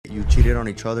cheated on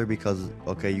each other because,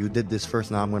 okay, you did this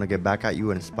first, now I'm going to get back at you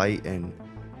in spite and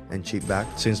cheat back?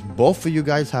 Since both of you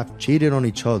guys have cheated on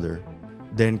each other,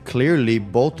 then clearly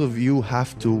both of you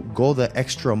have to go the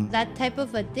extra. That type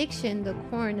of addiction, the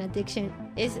porn addiction,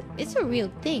 it's a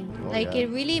real thing. It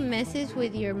really messes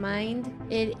with your mind.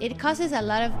 It causes a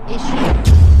lot of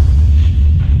issues.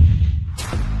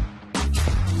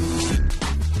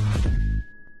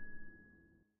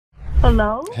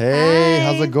 Hello? Hey, Hi.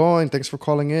 how's it going? Thanks for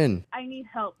calling in. I need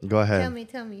help. Go ahead.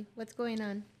 Tell me, what's going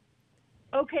on?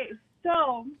 Okay,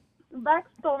 so,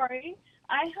 backstory.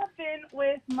 I have been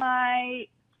with my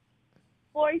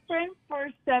boyfriend for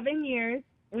 7 years.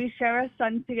 We share a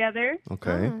son together.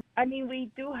 Okay. I mean,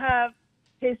 we do have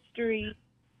history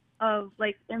of,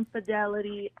 like,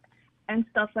 infidelity and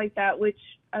stuff like that, which,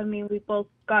 I mean, we both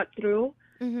got through.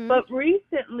 Mm-hmm. But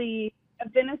recently,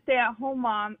 I've been a stay-at-home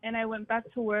mom, and I went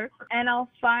back to work, and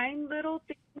I'll find little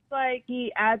things like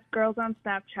he adds girls on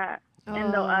Snapchat,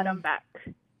 and they'll add them back.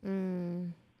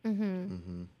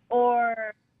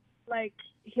 Or, like,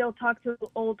 he'll talk to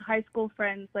old high school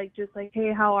friends, like, just like,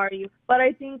 hey, how are you? But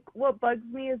I think what bugs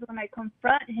me is when I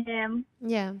confront him,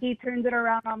 he turns it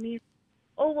around on me.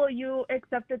 Oh, well, you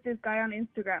accepted this guy on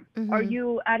Instagram, or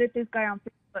you added this guy on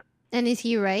Facebook. And is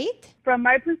he right? From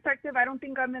my perspective, I don't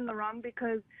think I'm in the wrong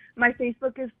because my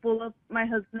Facebook is full of my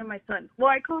husband and my son. Well,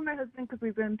 I call him my husband because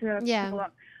we've been together so long.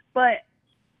 But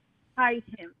hide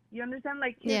him. You understand?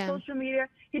 Like, his social media,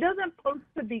 he doesn't post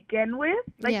to begin with.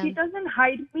 Like, he doesn't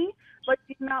hide me, but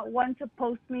he's not one to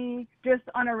post me just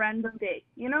on a random day,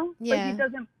 you know? Yeah. But he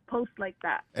doesn't post like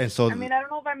that. And so, I mean, I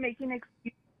don't know if I'm making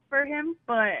excuses for him,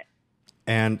 but...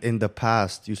 And in the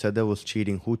past, you said there was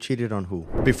cheating. Who cheated on who?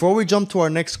 Before we jump to our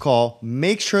next call,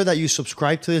 make sure that you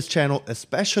subscribe to this channel,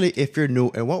 especially if you're new.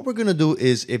 And what we're going to do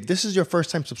is, if this is your first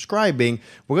time subscribing,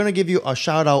 we're going to give you a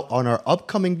shout out on our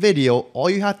upcoming video. All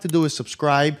you have to do is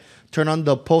subscribe, turn on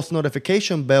the post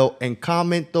notification bell, and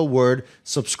comment the word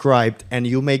subscribed, and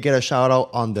you may get a shout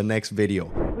out on the next video.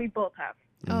 We both have.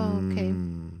 Oh, okay.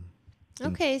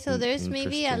 Okay, so there's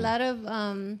maybe a lot of,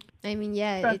 I mean,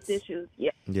 Trust issues,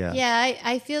 Yeah,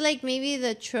 I feel like maybe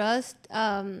the trust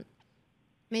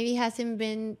maybe hasn't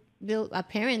been built.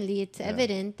 Apparently, it's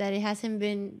evident that it hasn't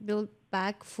been built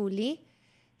back fully,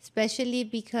 especially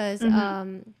because,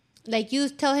 like, you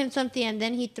tell him something and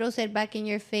then he throws it back in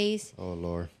your face. Oh,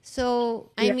 Lord.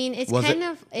 So, I mean, it's was kind it,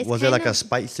 of... It's was kind it like of, a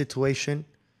spite situation?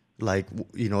 Like,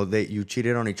 you know, you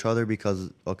cheated on each other because,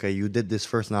 okay, you did this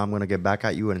first, now I'm going to get back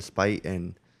at you in spite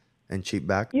and cheat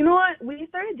back? You know what? We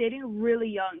started dating really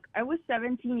young. I was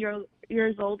 17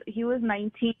 years old. He was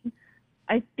 19.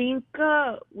 I think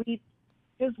we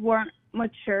just weren't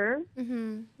mature.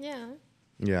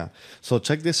 Yeah. So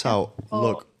check this out.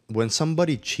 Look, when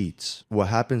somebody cheats, what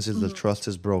happens is the trust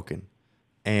is broken.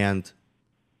 And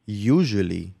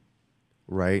usually,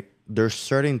 right, there's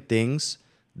certain things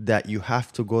that you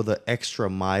have to go the extra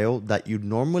mile that you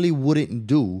normally wouldn't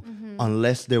do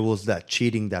unless there was that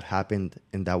cheating that happened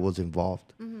and that was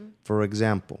involved. For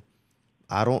example,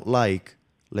 I don't like,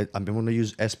 I'm going to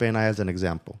use Espe and I as an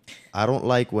example. I don't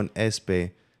like when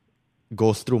Espe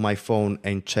goes through my phone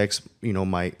and checks, you know,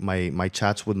 my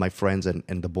chats with my friends and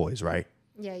the boys, right?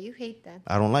 Yeah, you hate that.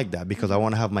 I don't like that because I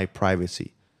want to have my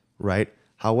privacy, right?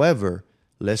 However,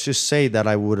 let's just say that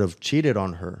I would have cheated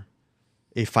on her.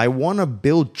 If I want to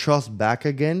build trust back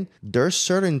again, there's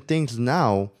certain things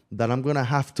now that I'm going to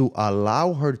have to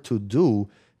allow her to do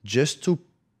just to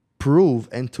prove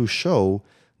and to show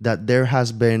that there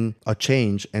has been a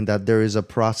change and that there is a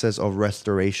process of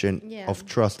restoration of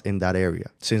trust in that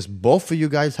area. Since both of you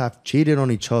guys have cheated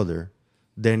on each other,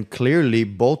 then clearly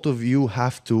both of you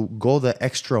have to go the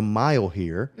extra mile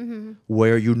here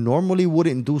where you normally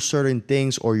wouldn't do certain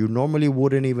things or you normally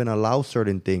wouldn't even allow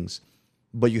certain things.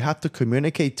 But you have to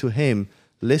communicate to him,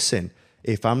 listen,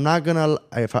 if I'm not gonna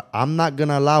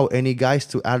allow any guys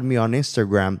to add me on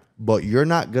Instagram, but you're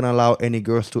not gonna allow any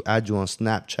girls to add you on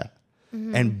Snapchat.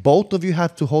 And both of you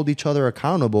have to hold each other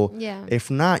accountable.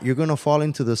 If not, you're gonna fall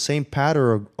into the same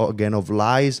pattern again of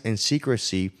lies and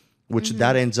secrecy, which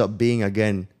that ends up being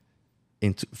again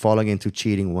falling into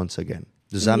cheating once again.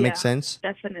 Does that make sense?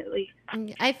 Definitely.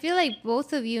 I feel like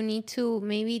both of you need to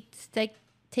maybe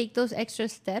take those extra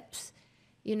steps.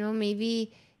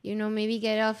 Maybe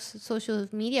get off social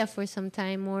media for some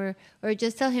time or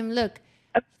just tell him, look.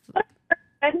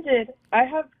 Offended.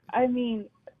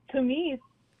 To me,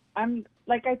 I'm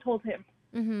like I told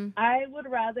him, I would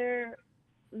rather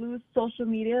lose social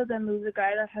media than lose a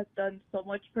guy that has done so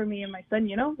much for me and my son,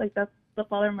 like that's the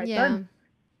father of my son.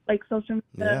 Like social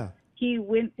media,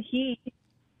 he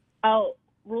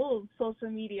outrules social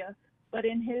media. But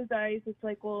in his eyes, it's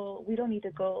like, well, we don't need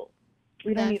to go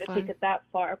we don't need to take it that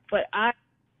far. But I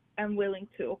am willing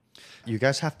to. You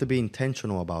guys have to be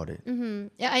intentional about it. Mm-hmm.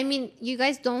 Yeah, I mean, you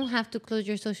guys don't have to close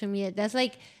your social media. That's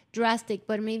like drastic,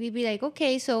 but maybe be like,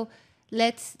 okay, so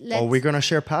let's. Or we're gonna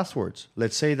share passwords.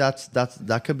 Let's say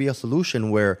that could be a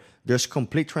solution where there's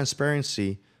complete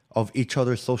transparency of each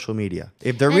other's social media.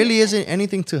 If there really isn't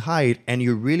anything to hide, and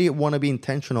you really want to be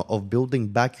intentional of building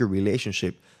back your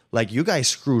relationship, like you guys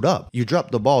screwed up. You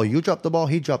dropped the ball. You dropped the ball.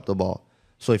 He dropped the ball.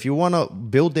 So if you want to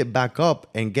build it back up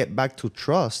and get back to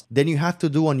trust, then you have to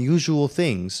do unusual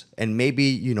things. And maybe,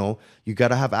 you got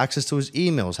to have access to his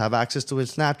emails, have access to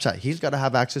his Snapchat. He's got to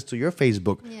have access to your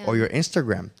Facebook or your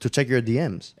Instagram to check your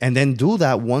DMs. And then do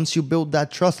that once you build that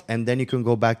trust. And then you can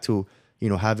go back to,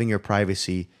 having your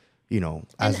privacy,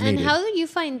 as needed. And how do you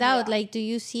find out? Like, do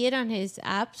you see it on his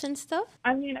apps and stuff?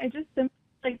 I mean, I just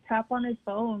simply tap on his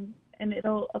phone and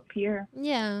it'll appear.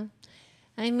 Yeah.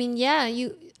 I mean,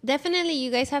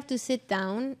 you guys have to sit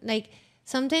down. Like,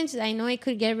 sometimes I know it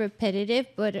could get repetitive,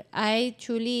 but I'm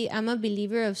a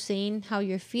believer of saying how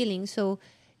you're feeling. So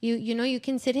you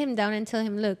can sit him down and tell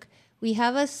him, look, we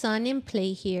have a son in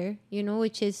play here,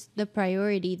 which is the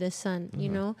priority, the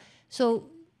son, so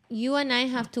you and I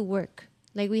have to work.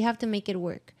 Like, we have to make it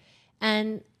work.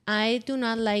 And I do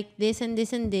not like this and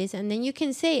this and this. And then you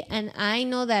can say, and I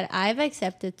know that I've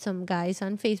accepted some guys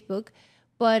on Facebook,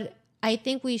 but I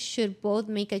think we should both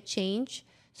make a change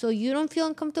so you don't feel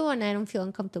uncomfortable and I don't feel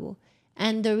uncomfortable.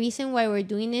 And the reason why we're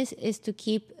doing this is to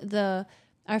keep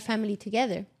our family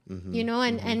together,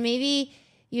 and maybe,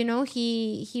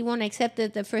 he won't accept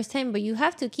it the first time, but you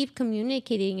have to keep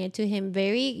communicating it to him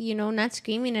very, not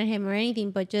screaming at him or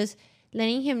anything, but just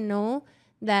letting him know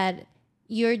that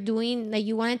you're doing, like,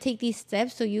 you want to take these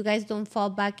steps so you guys don't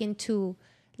fall back into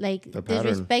like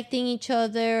disrespecting each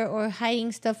other or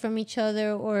hiding stuff from each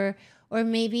other or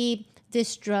maybe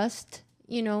distrust,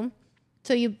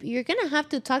 So you're going to have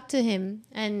to talk to him.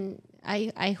 And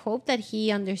I hope that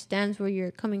he understands where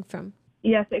you're coming from.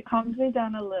 Yes, it calms me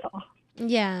down a little.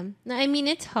 Yeah. I mean,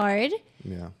 it's hard.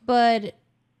 Yeah. But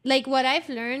like what I've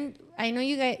learned, I know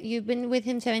you've been with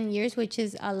him 7 years, which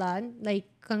is a lot. Like,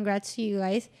 congrats to you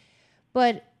guys.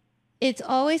 But it's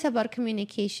always about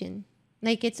communication.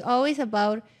 Like, it's always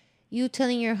about you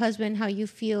telling your husband how you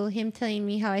feel, him telling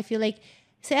me how I feel. Like,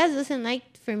 Seas doesn't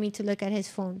like for me to look at his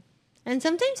phone. And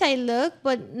sometimes I look,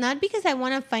 but not because I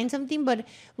want to find something, but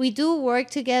we do work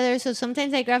together. So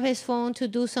sometimes I grab his phone to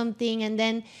do something and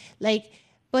then, like,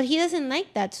 but he doesn't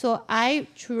like that. So I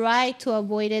try to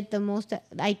avoid it the most that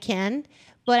I can.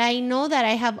 But I know that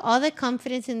I have all the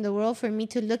confidence in the world for me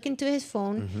to look into his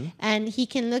phone and he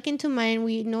can look into mine.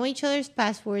 We know each other's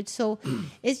passwords. So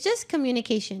it's just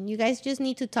communication. You guys just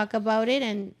need to talk about it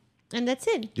and that's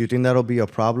it. Do you think that'll be a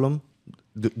problem?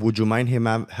 Would you mind him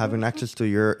having access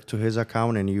to his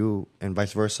account and you and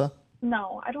vice versa?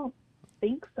 No, I don't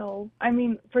think so. I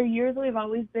mean, for years we've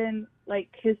always been like,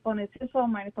 his phone is his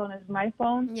phone, my phone is my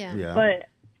phone. Yeah. But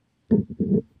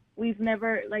we've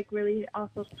never like really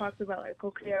also talked about like,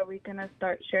 okay, are we gonna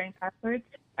start sharing passwords?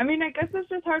 I mean, I guess it's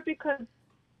just hard because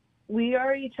we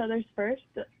are each other's first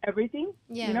everything.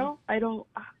 Yeah. I don't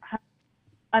have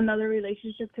another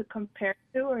relationship to compare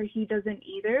to, or he doesn't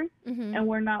either. And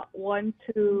we're not one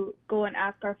to go and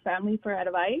ask our family for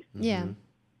advice. Yeah.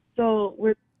 So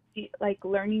we're like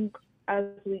learning as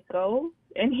we go,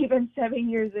 and even 7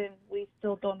 years in, we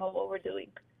still don't know what we're doing.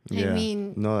 Yeah. I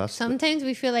mean, sometimes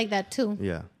we feel like that too.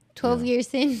 Yeah. 12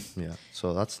 years in. Yeah.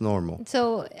 So that's normal.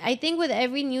 So I think with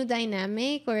every new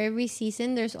dynamic or every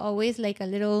season, there's always like a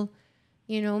little,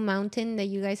 mountain that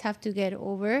you guys have to get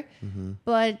over.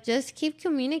 But just keep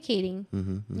communicating,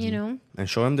 And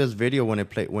show him this video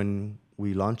when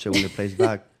we launch it, when it plays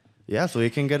back. Yeah. So he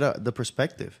can get the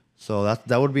perspective. So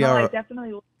that would be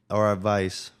our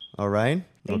advice. All right.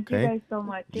 Thank you guys so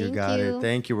much. You got it.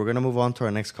 Thank you. We're going to move on to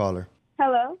our next caller.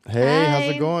 Hello. Hey,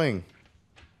 how's it going?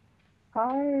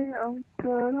 Hi, I'm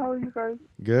good. How are you guys?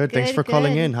 Good. Thanks for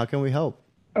calling in. How can we help?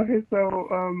 Okay, so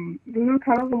this is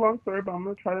kind of a long story, but I'm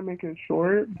going to try to make it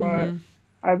short. But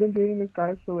I've been dating this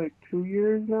guy for like 2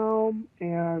 years now,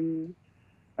 and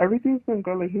everything's been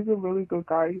good. Like, he's a really good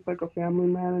guy. He's like a family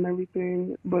man and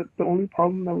everything. But the only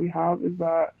problem that we have is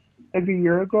that like a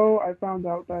year ago, I found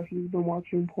out that he's been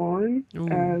watching porn.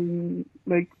 And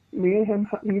like me and him,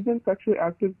 he's been sexually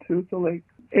active too. So like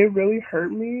it really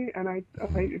hurt me, and I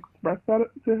expressed that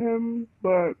to him.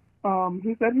 But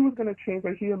he said he was gonna change.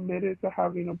 Like, he admitted to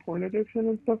having a porn addiction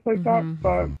and stuff like that.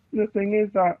 But the thing is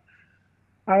that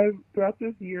throughout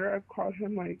this year, I've caught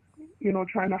him like,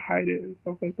 trying to hide it and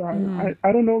stuff like that.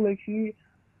 I don't know, like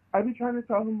I've been trying to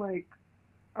tell him like,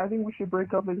 I think we should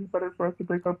break up. It's better for us to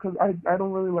break up because I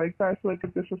don't really like that. I feel like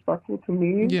it's disrespectful to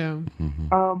me. Yeah.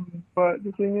 But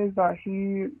the thing is that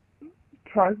he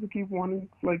tries to keep wanting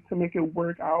like to make it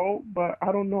work out, but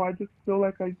I don't know. I just feel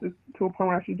like I just to a point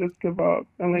where I should just give up.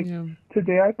 And like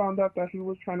today, I found out that he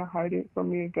was trying to hide it from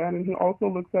me again, and he also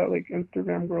looks at like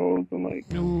Instagram girls and like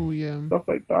stuff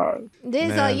like that.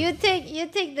 This all you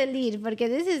take the lead, because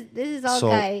this is all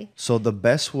guy. So the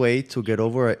best way to get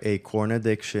over a corn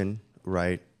addiction,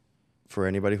 right, for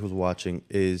anybody who's watching,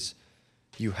 is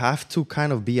you have to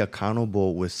kind of be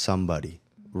accountable with somebody,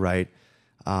 right?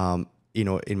 You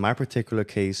know, in my particular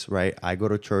case, right, I go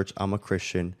to church, I'm a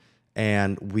Christian,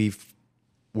 and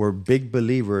we're big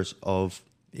believers of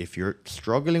if you're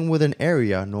struggling with an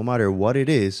area, no matter what it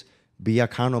is, be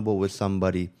accountable with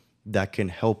somebody that can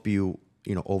help you,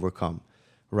 you know, overcome,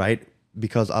 right?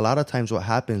 Because a lot of times what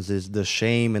happens is the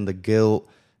shame and the guilt,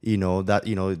 you know, that,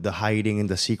 you know, the hiding and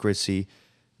the secrecy,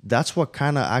 that's what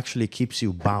kind of actually keeps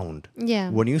you bound. Yeah.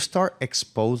 When you start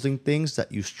exposing things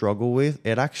that you struggle with,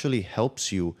 it actually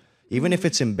helps you. Even if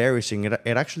it's embarrassing, it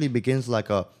actually begins like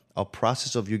a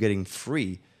process of you getting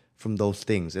free from those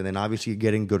things. And then obviously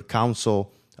getting good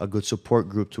counsel, a good support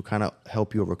group to kind of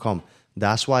help you overcome.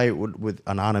 That's why with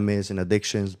Anonymous and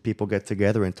addictions, people get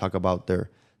together and talk about their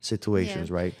situations,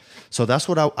 right? So that's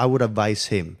what I would advise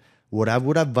him. What I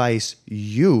would advise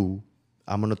you,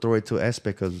 I'm going to throw it to Espe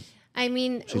because I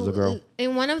mean, she's the girl.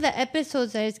 In one of the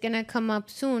episodes that is going to come up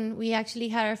soon, we actually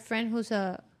had a friend who's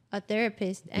a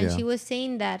therapist, and she was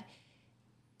saying that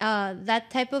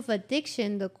that type of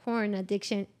addiction, the corn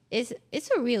addiction, it's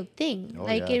a real thing.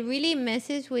 It really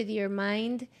messes with your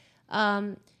mind.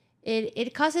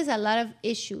 It causes a lot of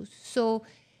issues. So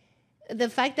the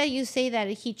fact that you say that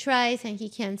he tries and he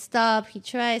can't stop, he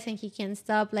tries and he can't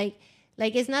stop, like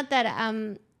it's not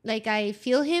that like I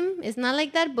feel him. It's not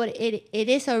like that, but it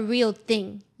is a real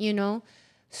thing, you know.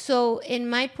 So in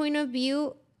my point of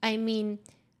view, I mean,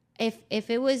 if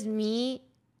it was me,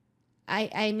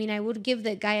 I mean, I would give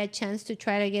the guy a chance to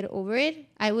try to get over it.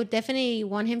 I would definitely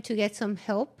want him to get some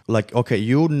help. Like, okay,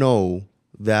 you know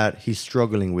that he's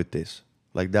struggling with this.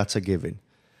 Like, that's a given.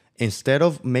 Instead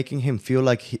of making him feel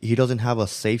like he doesn't have a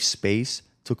safe space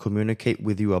to communicate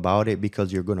with you about it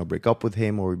because you're going to break up with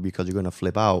him or because you're going to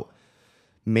flip out,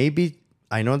 maybe,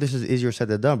 I know this is easier said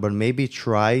than done, but maybe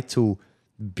try to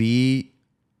be,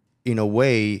 in a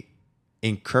way,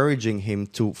 encouraging him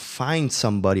to find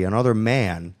somebody, another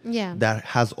man that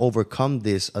has overcome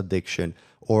this addiction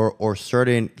or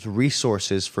certain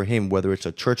resources for him, whether it's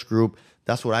a church group.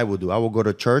 That's what I would do. I will go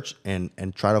to church and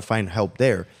try to find help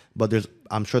there. But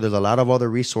I'm sure there's a lot of other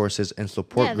resources and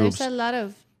support groups. There's a lot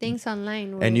of things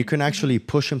online. And you can actually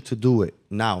push him to do it.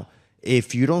 Now,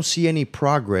 if you don't see any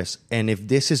progress and if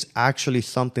this is actually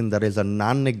something that is a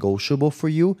non-negotiable for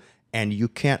you and you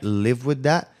can't live with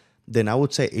that, then I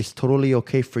would say it's totally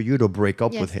okay for you to break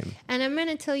up with him. And I'm going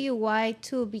to tell you why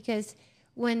too, because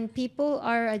when people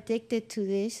are addicted to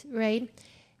this, right,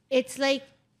 it's like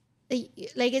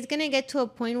it's going to get to a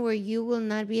point where you will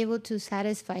not be able to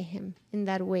satisfy him in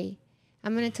that way.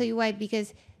 I'm going to tell you why,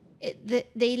 because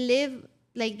they live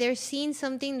like they're seeing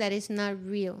something that is not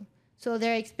real. So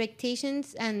their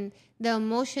expectations and the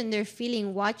emotion they're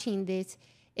feeling watching this,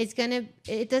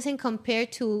 it doesn't compare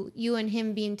to you and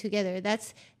him being together.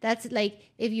 That's like,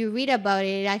 if you read about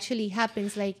it, it actually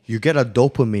happens. Like, you get a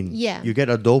dopamine. Yeah. You get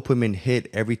a dopamine hit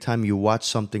every time you watch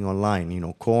something online, you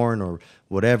know, corn or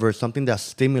whatever, something that's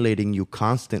stimulating you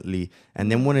constantly. And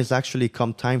then when it's actually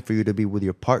come time for you to be with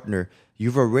your partner,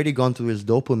 you've already gone through this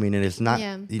dopamine and it's not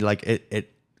like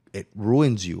it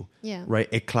ruins you. Yeah. Right?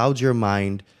 It clouds your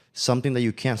mind. Something that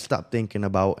you can't stop thinking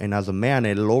about. And as a man,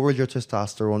 it lowers your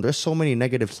testosterone. There's so many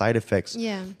negative side effects.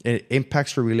 Yeah. It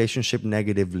impacts your relationship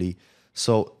negatively.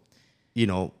 So, you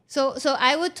know. So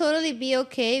I would totally be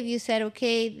okay if you said,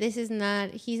 okay, he's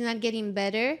not getting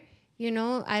better. You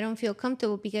know, I don't feel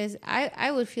comfortable, because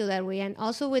I would feel that way. And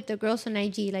also with the girls on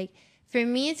IG, like, for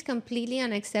me, it's completely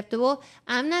unacceptable.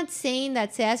 I'm not saying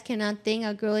that Seas cannot think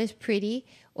a girl is pretty,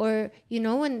 or, you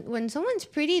know, when someone's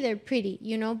pretty, they're pretty,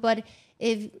 you know, but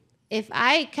if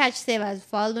I catch Sebas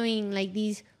following like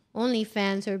these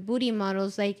OnlyFans or booty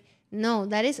models, like, no,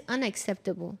 that is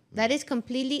unacceptable. That is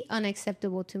completely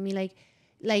unacceptable to me.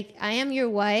 Like I am your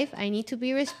wife. I need to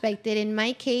be respected. In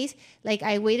my case, like,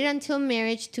 I waited until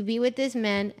marriage to be with this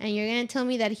man, and you're gonna tell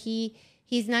me that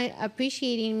he's not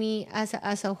appreciating me as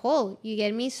a whole. You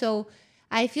get me? So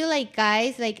I feel like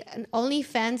guys, like,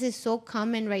 OnlyFans is so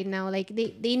common right now. Like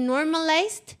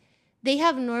they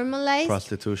have normalized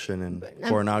prostitution and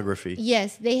pornography.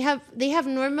 Yes, they have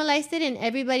normalized it in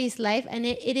everybody's life, and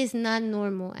it is not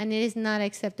normal, and it is not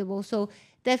acceptable. So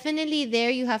definitely there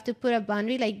you have to put a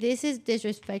boundary. Like, this is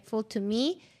disrespectful to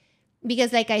me.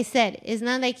 Because like I said, it's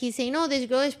not like he's saying, "Oh, this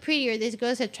girl is pretty or this girl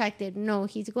is attractive." No,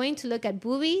 he's going to look at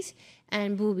boobies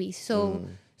and boobies. So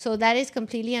that is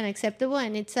completely unacceptable,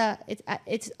 and it's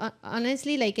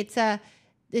honestly like it's a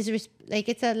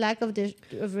lack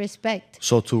of respect.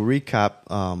 So to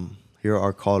recap, here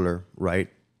our caller, right?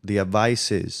 The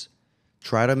advice is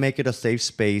try to make it a safe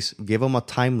space, give them a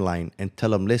timeline and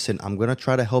tell them, listen, I'm going to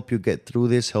try to help you get through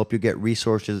this, help you get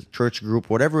resources, church group,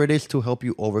 whatever it is to help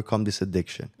you overcome this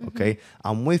addiction. Okay.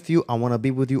 I'm with you. I want to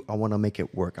be with you. I want to make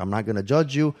it work. I'm not going to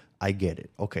judge you. I get it.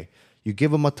 Okay. You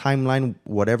give him a timeline,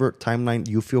 whatever timeline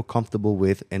you feel comfortable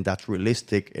with, and that's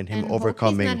realistic in him and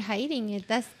overcoming. He's not hiding it.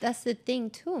 That's the thing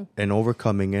too. And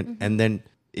overcoming it. And then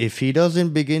if he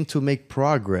doesn't begin to make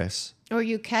progress, or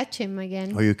you catch him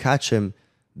again,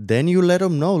 then you let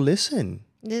him know, listen,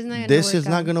 this is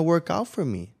not going to work out for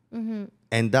me.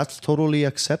 And that's totally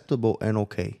acceptable and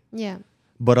okay. Yeah.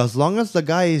 But as long as the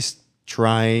guy is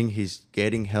trying, he's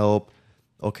getting help,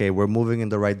 okay, we're moving in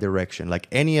the right direction. Like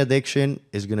any addiction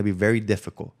is going to be very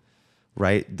difficult,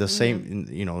 right? The same,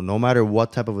 no matter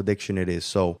what type of addiction it is.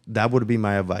 So that would be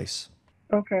my advice.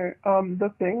 Okay.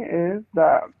 The thing is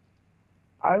that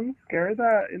I'm scared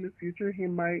that in the future he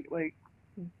might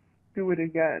do it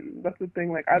again. That's the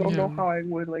thing. I don't know how I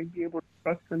would be able to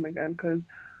trust him again, because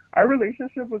our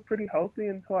relationship was pretty healthy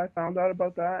until I found out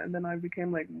about that, and then I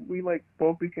became we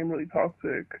both became really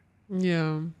toxic.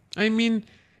 Yeah, I mean,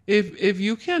 if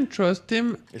you can't trust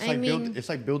him, it's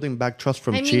like building back trust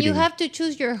from cheating. You have to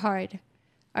choose your heart.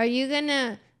 Are you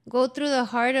gonna go through the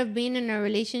heart of being in a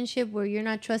relationship where you're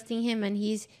not trusting him and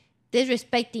he's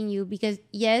disrespecting you? Because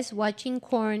yes, watching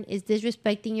porn is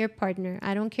disrespecting your partner.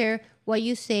 I don't care what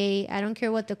you say. I don't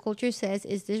care what the culture says.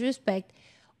 It's disrespect.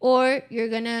 Or you're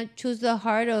gonna choose the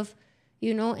heart of,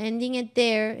 ending it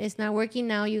there. It's not working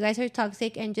now. You guys are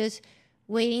toxic, and just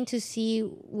waiting to see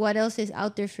what else is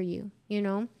out there for you.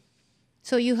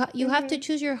 So you have to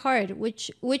choose your heart.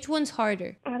 Which one's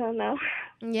harder? I don't know.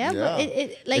 Yeah. But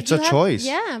it's a choice.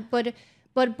 Yeah, but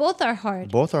both are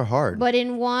hard. Both are hard. But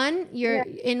in one,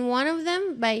 in one of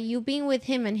them, by you being with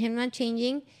him and him not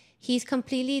changing, he's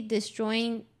completely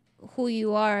destroying who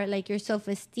you are, your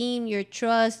self-esteem, your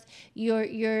trust,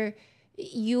 you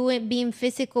being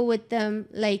physical with them.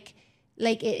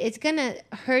 It's gonna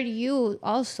hurt you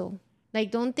also.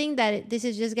 Don't think that this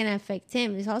is just gonna affect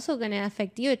him. It's also gonna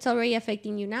affect you. It's already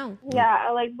affecting you now.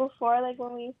 Yeah, before,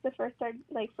 when we used to first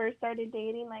started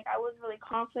dating, I was really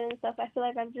confident and stuff. I feel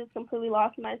like I've just completely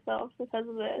lost myself because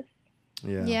of this.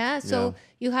 Yeah. So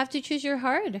you have to choose your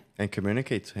heart and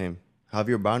communicate to him. Have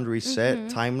your boundaries set,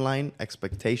 timeline,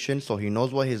 expectation, so he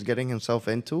knows what he's getting himself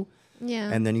into.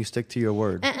 Yeah. And then you stick to your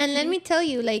word. And let me tell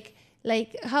you,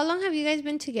 how long have you guys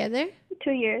been together?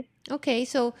 2 years. Okay,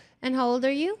 so, and how old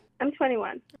are you? I'm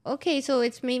 21. Okay, so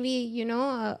it's maybe,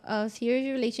 a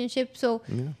serious relationship. So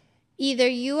either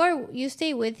you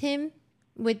stay with him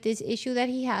with this issue that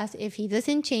he has. If he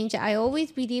doesn't change, I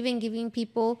always believe in giving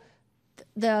people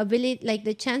the ability,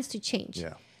 the chance to change.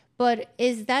 Yeah. But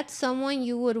is that someone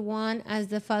you would want as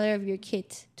the father of your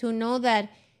kids? To know that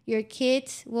your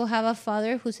kids will have a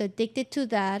father who's addicted to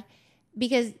that?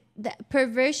 Because the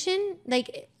perversion,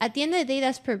 at the end of the day,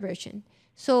 that's perversion.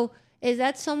 So is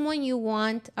that someone you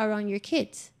want around your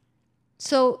kids?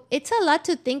 So it's a lot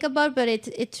to think about, but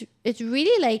it's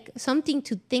really something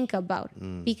to think about.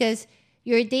 Because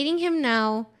you're dating him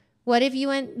now. What if you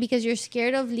because you're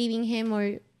scared of leaving him,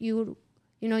 or you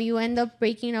end up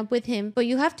breaking up with him? But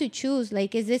you have to choose,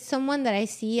 is this someone that I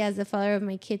see as the father of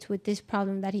my kids with this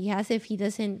problem that he has if he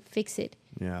doesn't fix it?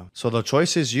 Yeah. So the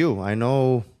choice is you. I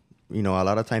know, a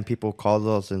lot of time people call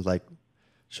us and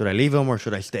should I leave him or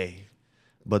should I stay?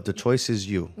 But the choice is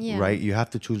you, right? You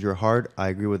have to choose your heart. I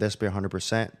agree with SB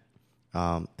 100%.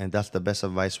 And that's the best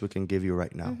advice we can give you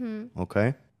right now.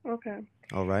 Okay? Okay.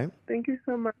 All right. Thank you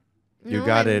so much. You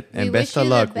got it. And best of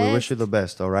luck. We wish you the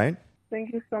best, all right?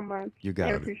 Thank you so much. You got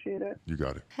it. I appreciate it. You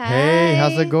got it. Hi. Hey,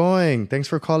 how's it going? Thanks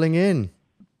for calling in.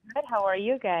 Good. How are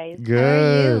you guys?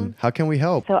 Good. How can we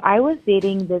help? So I was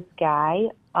dating this guy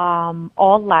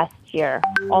all last year,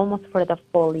 almost for the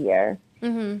full year.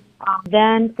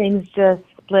 Then things just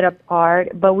split apart,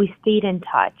 but we stayed in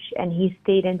touch, and he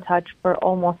stayed in touch for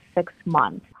almost 6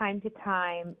 months. Time to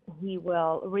time, he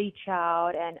will reach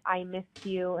out, and I miss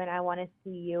you, and I want to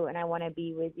see you, and I want to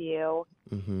be with you.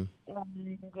 And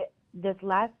this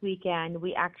last weekend,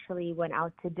 we actually went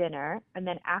out to dinner, and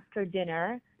then after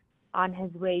dinner, on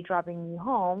his way dropping me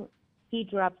home, he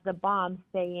drops the bomb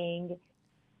saying,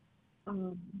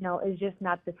 it's just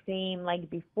not the same like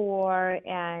before,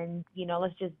 and,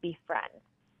 let's just be friends.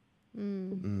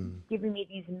 giving me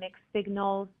these mixed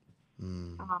signals.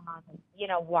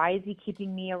 Why is he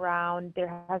keeping me around?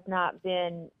 There has not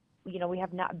been, we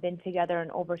have not been together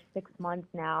in over 6 months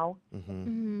now.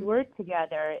 We're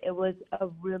together. It was a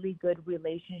really good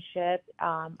relationship.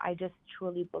 I just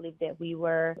truly believe that we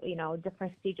were,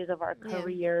 different stages of our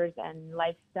careers and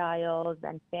lifestyles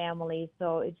and family.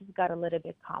 So it just got a little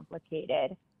bit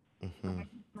complicated. I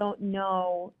don't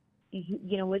know.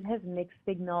 With his mixed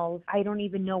signals, I don't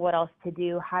even know what else to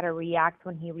do, how to react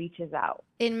when he reaches out.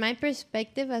 In my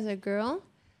perspective as a girl,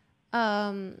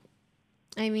 I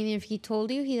mean, if he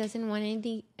told you he doesn't want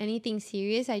anything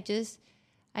serious,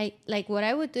 what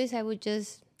I would do is I would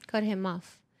just cut him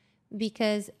off,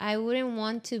 because I wouldn't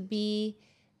want to be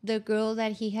the girl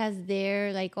that he has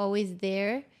there, like always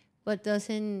there, but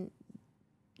doesn't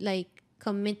like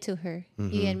commit to her.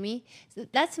 You get me? So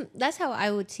that's how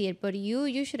I would see it. But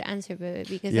you should answer, baby,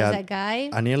 because as a guy,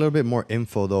 I need a little bit more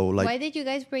info though. Like, why did you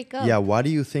guys break up? Yeah, why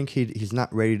do you think he's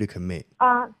not ready to commit?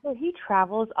 So he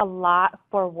travels a lot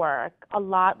for work, a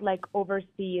lot like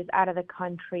overseas, out of the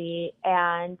country,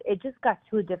 and it just got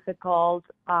too difficult.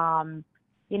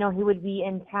 He would be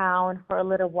in town for a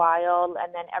little while,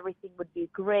 and then everything would be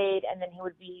great, and then he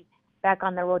would be back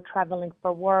on the road traveling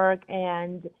for work.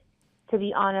 And to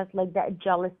be honest, like, that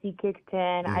jealousy kicked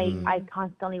in. I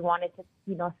constantly wanted to,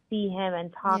 see him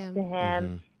and talk to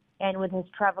him. And with his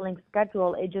traveling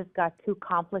schedule, it just got too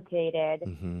complicated.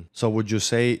 So would you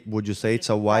say it's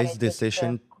a wise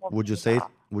decision? Would you say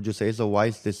it's a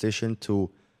wise decision to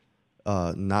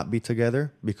not be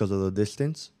together because of the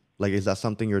distance? Like, is that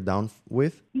something you're down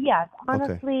with? Yes,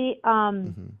 honestly,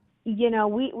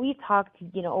 we talked,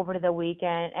 over the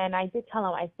weekend, and I did tell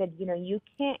him, I said, you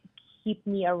can't keep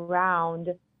me around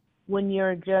when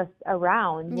you're just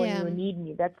around when you need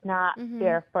me. That's not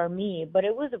fair for me. But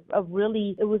it was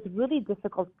really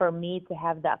difficult for me to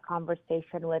have that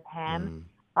conversation with him,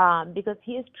 because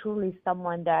he is truly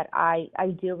someone that I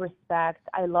do respect.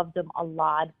 I loved him a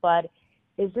lot, but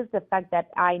it's just the fact that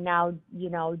I now,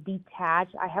 detach.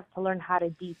 I have to learn how to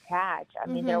detach. I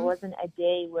mean, there wasn't a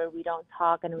day where we don't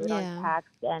talk and we don't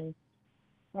text, and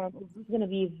it's going to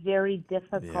be very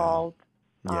difficult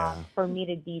for me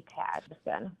to detach.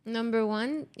 Then, number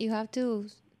one, you have to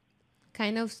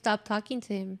kind of stop talking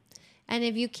to him, and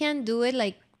if you can't do it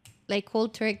like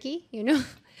cold turkey,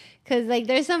 because like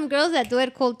there's some girls that do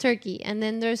it cold turkey, and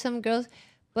then there's some girls,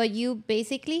 but you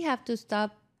basically have to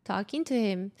stop talking to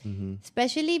him,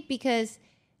 especially because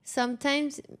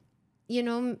sometimes,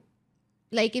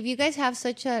 like if you guys have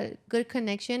such a good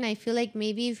connection, I feel like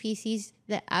maybe if he sees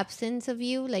the absence of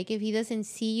you, like if he doesn't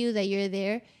see you that you're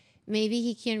there, maybe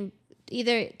he can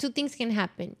either two things can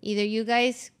happen. Either you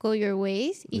guys go your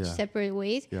ways, each separate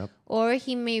ways, or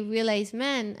he may realize,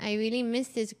 man, I really miss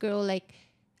this girl. Like,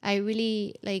 I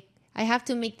have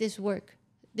to make this work.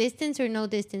 Distance or no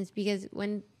distance, because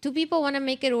when two people want to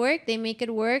make it work, they make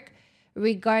it work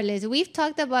regardless. We've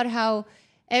talked about how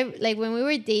like when we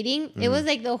were dating, it was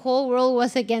like the whole world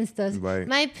was against us. Right.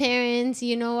 My parents,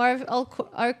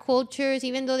 our cultures,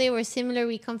 even though they were similar,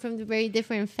 we come from very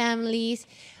different families.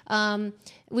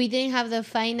 We didn't have the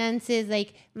finances.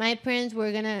 Like, my parents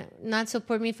were gonna not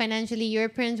support me financially. Your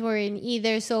parents weren't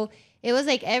either. So it was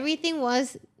like everything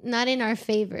was not in our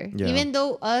favor. Yeah. Even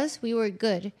though we were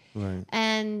good. Right.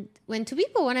 And when two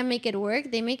people want to make it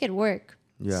work, they make it work.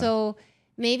 Yeah. So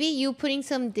maybe you putting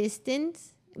some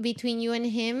distance between you and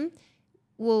him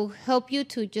will help you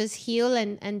to just heal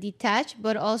and detach,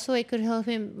 but also it could help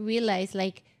him realize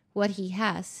like what he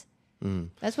has.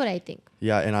 That's what I think.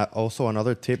 Yeah, and also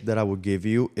another tip that I would give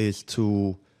you is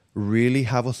to really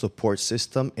have a support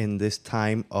system in this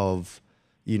time of,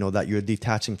 that you're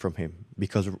detaching from him,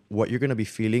 because what you're going to be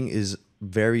feeling is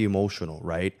very emotional,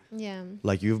 right? Yeah.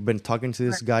 Like, you've been talking to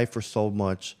this guy for so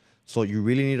much, so you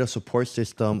really need a support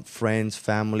system, friends,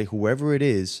 family, whoever it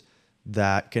is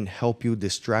that can help you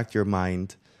distract your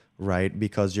mind, right?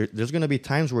 Because there's going to be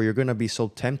times where you're going to be so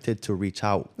tempted to reach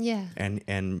out. Yeah.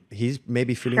 And he's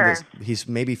maybe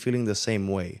feeling the same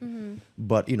way.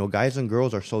 But, guys and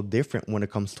girls are so different when it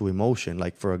comes to emotion.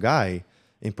 Like, for a guy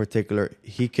in particular,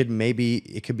 it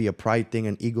could be a pride thing,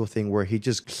 an ego thing, where he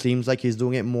just seems like he's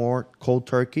doing it more cold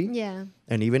turkey. Yeah.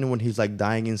 And even when he's like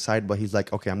dying inside, but he's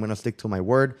like, okay, I'm going to stick to my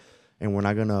word and we're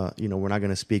not going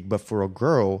to speak. But for a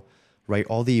girl, right,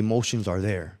 all the emotions are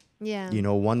there. Yeah.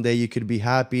 One day you could be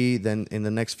happy, then in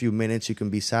the next few minutes you can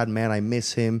be sad, man, I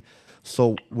miss him.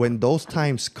 So when those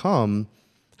times come,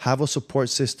 have a support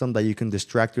system that you can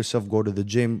distract yourself, go to the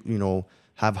gym,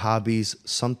 have hobbies,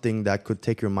 something that could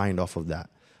take your mind off of that.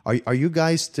 Are you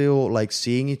guys still like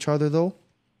seeing each other though?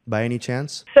 by any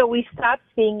chance? So we stopped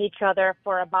seeing each other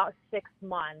for about 6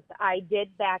 months. I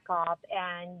did back off,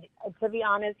 and to be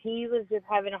honest, he was just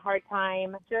having a hard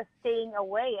time just staying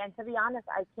away. And to be honest,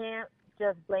 I can't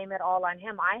just blame it all on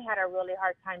him. I had a really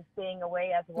hard time staying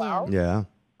away as well. Yeah.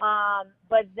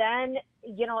 But then,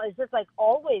 it's just like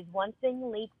always one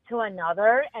thing leads to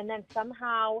another, and then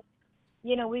somehow,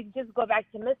 we just go back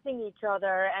to missing each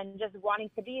other and just wanting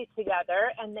to be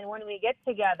together. And then when we get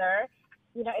together,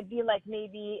 it'd be like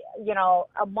maybe,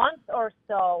 a month or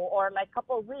so, or like a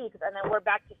couple of weeks, and then we're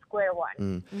back to square one.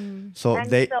 So so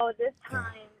this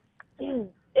time,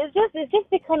 it's just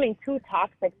becoming too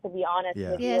toxic, to be honest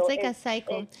with you. Yeah, it's like a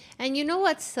cycle. And you know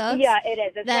what sucks? Yeah, it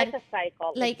is. It's like a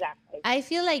cycle. Like, exactly. I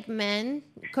feel like men,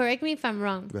 correct me if I'm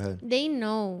wrong, Go ahead. they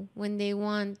know when they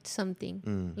want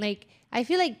something. Like, I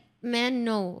feel like men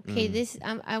know, okay, this,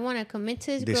 I want to commit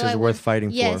to this girl. This is worth fighting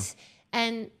for. Yes.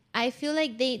 And I feel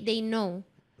like they know.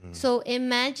 So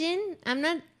imagine, I'm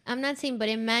not saying, but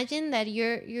imagine that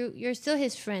you're still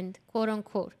his friend, quote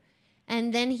unquote,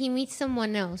 and then he meets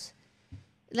someone else.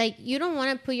 Like, you don't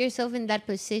want to put yourself in that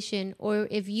position, or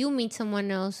if you meet someone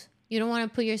else, you don't want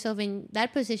to put yourself in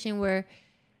that position where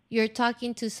you're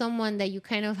talking to someone that you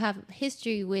kind of have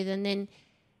history with, and then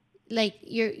like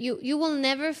you will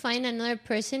never find another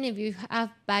person if you have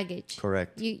baggage.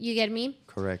 Correct. You get me?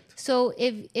 Correct. So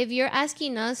if you're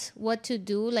asking us what to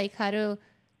do, like how to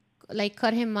like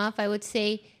cut him off, I would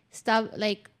say stop,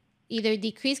 like either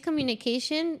decrease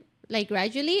communication like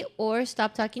gradually, or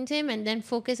stop talking to him and then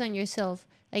focus on yourself.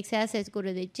 Like Sarah says, go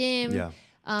to the gym. Yeah.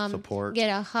 Support. Get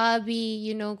a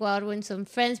hobby, go out with some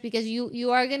friends, because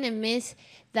you are gonna miss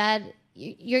that.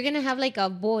 You're gonna have like a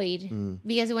void.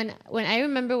 Because when I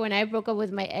remember when I broke up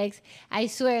with my ex, I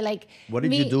swear, like, what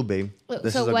did you do, babe?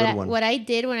 This is a good one. What I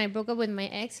did when I broke up with my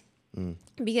ex,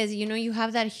 because you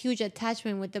have that huge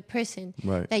attachment with the person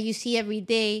that you see every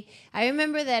day. I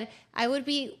remember that I would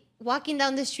be walking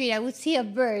down the street, I would see a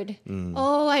bird.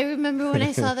 Oh, I remember when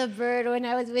I saw the bird when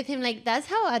I was with him. Like, that's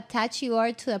how attached you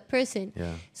are to a person.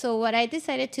 Yeah. So what I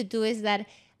decided to do is that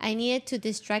I needed to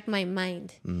distract my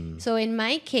mind. So in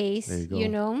my case,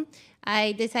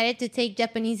 I decided to take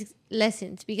Japanese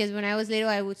lessons, because when I was little,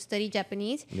 I would study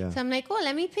Japanese. Yeah. So I'm like,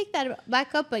 let me pick that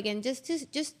back up again, just to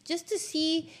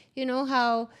see,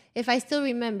 how, if I still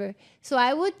remember. So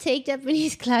I would take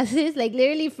Japanese classes, like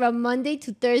literally from Monday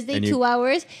to Thursday, 2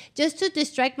 hours, just to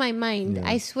distract my mind.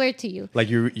 I swear to you. Like,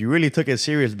 you really took it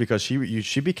serious, because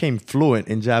she became fluent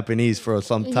in Japanese for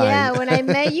some time. Yeah, when I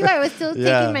met you, I was still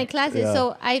taking my classes. Yeah.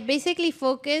 So I basically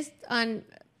focused on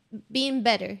being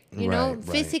better,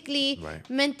 physically,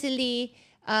 mentally,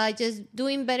 just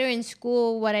doing better in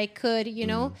school, what I could,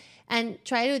 and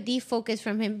try to defocus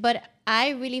from him. But I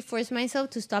really forced myself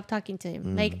to stop talking to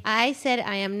him. Like, I said,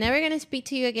 I am never going to speak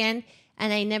to you again,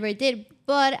 and I never did.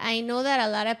 But I know that a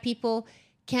lot of people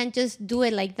can't just do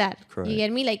it like that. Correct. You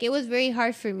get me? Like, it was very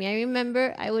hard for me. I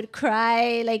remember I would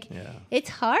cry. Like, it's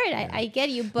hard. I get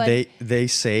you. But they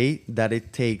say that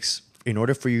it takes, in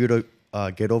order for you to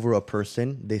get over a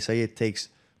person, they say it takes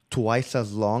twice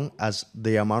as long as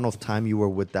the amount of time you were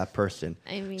with that person.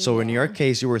 I mean, so in your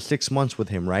case, you were 6 months with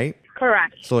him, right?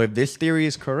 Correct. So if this theory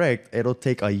is correct, it'll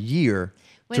take a year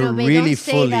to really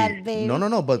fully. That, babe.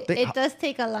 No. But it does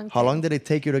take a long time. How long did it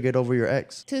take you to get over your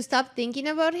ex? To stop thinking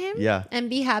about him? Yeah. And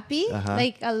be happy?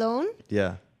 Like, alone?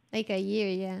 Yeah. Like a year,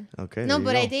 yeah. Okay. No,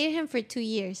 but I dated him for 2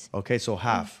 years. Okay, so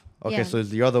half. Okay, so it's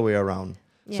the other way around.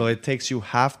 Yeah. So it takes you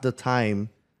half the time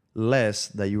less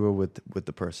that you were with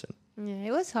the person. Yeah,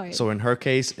 it was hard. So in her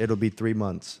case, it'll be 3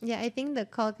 months. Yeah, I think the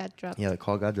call got dropped. Yeah, the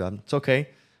call got dropped. It's okay.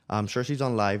 I'm sure she's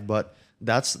on live, but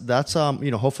that's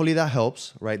hopefully that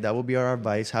helps, right? That will be our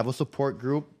advice. Have a support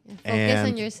group. Yeah,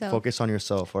 focus on yourself. Focus on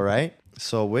yourself, all right?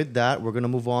 So with that, we're going to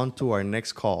move on to our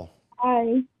next call.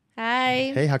 Hi.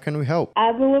 Hi. Hey, how can we help?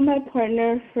 I've been with my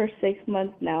partner for 6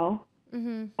 months now.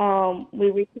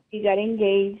 We recently got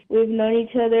engaged. We've known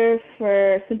each other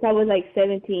since I was like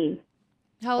 17.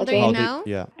 How old are you now?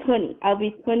 20. I'll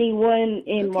be 21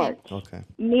 in March. Okay.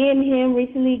 Me and him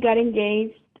recently got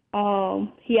engaged.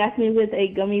 He asked me with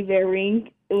a gummy bear ring.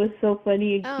 It was so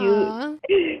funny and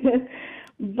cute.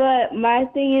 But my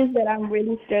thing is that I'm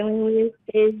really struggling with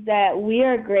is that we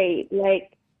are great.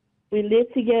 Like, we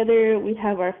live together. We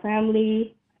have our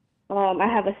family. I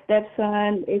have a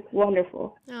stepson. It's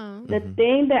wonderful. The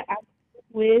thing that I'm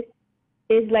with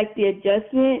is like the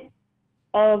adjustment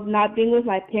of not being with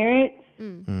my parents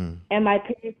and my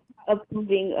parents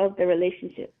approving of the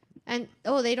relationship. And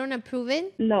they don't approve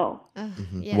it? No.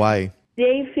 Yeah. Why?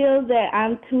 They feel that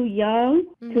I'm too young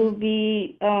to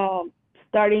be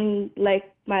starting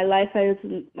like my life as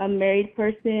a married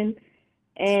person,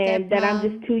 and that I'm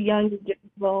just too young to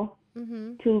responsible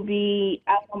to be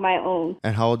out on my own.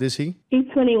 And how old is he? He's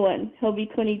 21. He'll be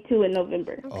 22 in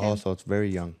November. Okay. Oh, so it's very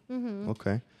young.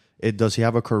 Okay. Does he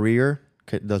have a career?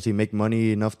 Does he make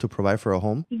money enough to provide for a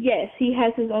home? Yes, he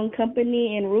has his own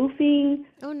company in roofing.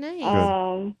 Oh,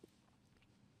 nice.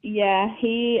 Yeah,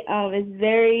 he is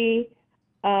very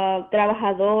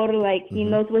trabajador. Like, he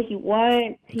knows what he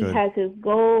wants. He Good. has his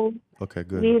goals. Okay,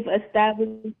 good. We've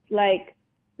established, like,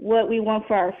 what we want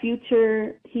for our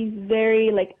future. He's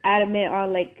very, like, adamant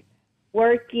on, like,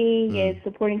 working and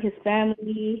supporting his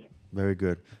family. Very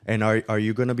good. And are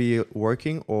you going to be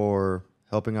working or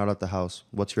helping out at the house?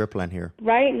 What's your plan here?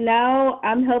 Right now,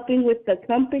 I'm helping with the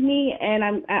company and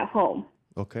I'm at home.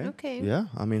 Okay. Okay. Yeah,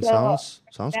 I mean, So,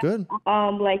 sounds good.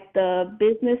 Like the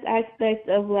business aspect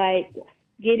of like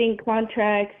getting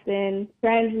contracts and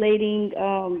translating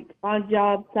on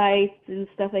job sites and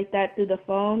stuff like that through the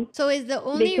phone. So is the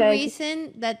only Because-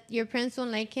 reason that your parents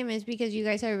don't like him is because you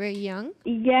guys are very young?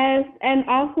 Yes, and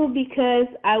also because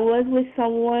I was with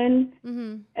someone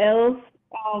else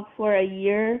for a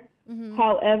year.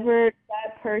 However,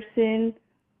 that person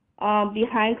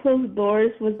behind closed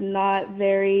doors was not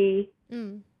very,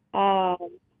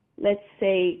 let's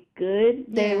say, good.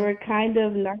 They were kind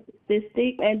of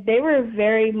narcissistic, and they were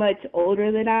very much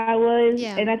older than I was.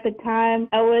 Yeah. And at the time,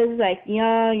 I was like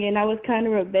young, and I was kind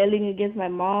of rebelling against my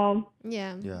mom.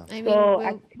 Yeah. Yeah. I mean,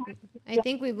 So I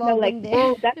think we've You know, all like, been there.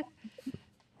 oh, that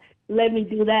let me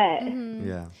do that.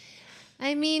 Yeah.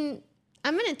 I mean,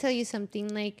 I'm going to tell you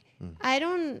something. Like, I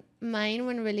don't mind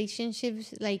when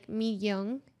relationships like meet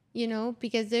young, you know,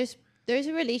 because there's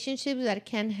relationships that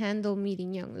can handle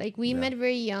meeting young. Like, we met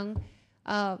very young.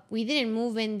 We didn't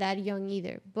move in that young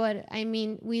either. But, I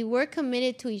mean, we were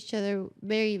committed to each other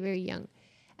very, very young.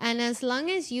 And as long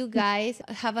as you guys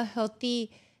have a healthy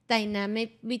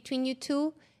dynamic between you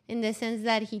two, in the sense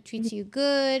that he treats you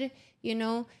good, you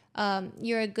know,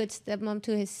 you're a good stepmom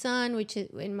to his son, which is,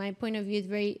 in my point of view, is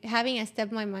very, having a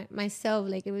stepmom myself,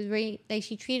 like, it was very, like,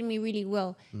 she treated me really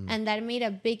well. And that made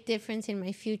a big difference in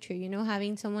my future, you know,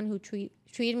 having someone who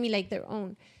treated me like their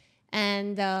own.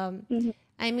 And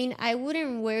I mean, I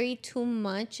wouldn't worry too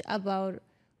much about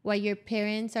what your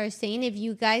parents are saying if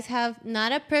you guys have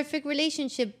not a perfect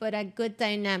relationship, but a good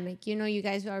dynamic. You know, you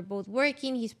guys are both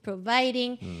working, he's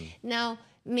providing. Now,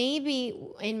 maybe,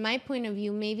 in my point of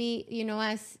view, maybe, you know,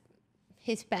 as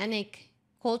Hispanic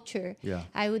culture,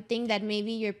 I would think that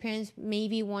maybe your parents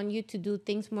maybe want you to do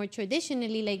things more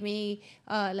traditionally, like maybe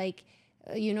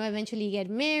you know, eventually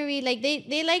get married. Like,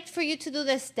 they like for you to do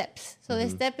the steps. So the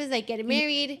step is like get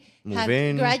married,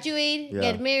 graduate,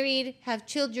 get married, have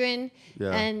children,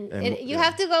 and you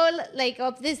have to go like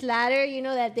up this ladder, you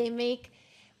know, that they make.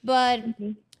 But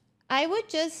I would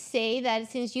just say that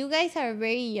since you guys are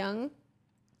very young,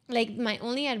 like, my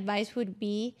only advice would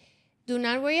be, do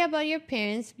not worry about your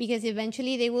parents, because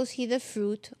eventually they will see the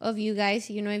fruit of you guys,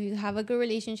 you know, if you have a good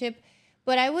relationship.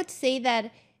 But I would say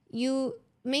that you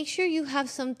make sure you have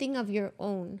something of your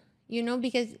own, you know,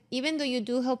 because even though you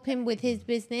do help him with his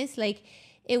business, like,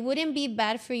 it wouldn't be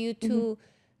bad for you to,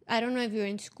 I don't know if you're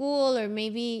in school, or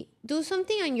maybe do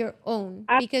something on your own,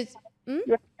 because...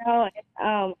 Right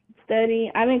now,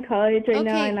 studying. I'm in college right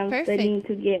now, and I'm studying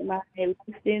to get my license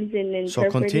in interpreting. So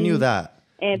continue that.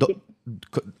 And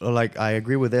like, I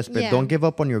agree with this, but don't give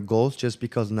up on your goals just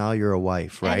because now you're a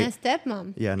wife, right? And a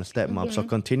stepmom. Yeah, and a stepmom. So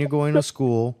continue going to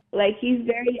school. like, he's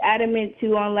very adamant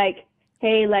too on like,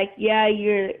 hey, like, yeah,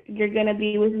 you're gonna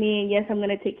be with me, and yes, I'm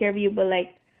gonna take care of you, but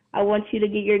like, I want you to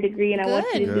get your degree, and I want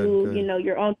you to do, you know,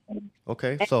 your own thing.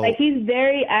 Okay, And, so like, he's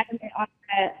very adamant on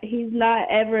that. He's not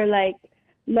ever like,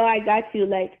 no, I got you.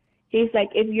 Like, he's like,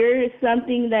 if you're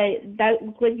something that's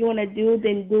what you want to do,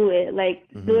 then do it. Like,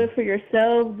 do it for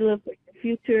yourself, do it for your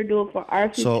future, do it for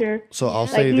our future. So I'll like,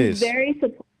 say he's this. very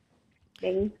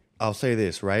supportive. I'll say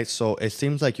this, right? So it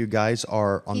seems like you guys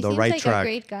are on He the seems right like track. a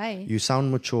great guy. You sound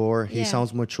mature. He Yeah.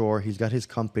 sounds mature. He's got his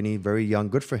company, very young.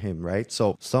 Good for him, right?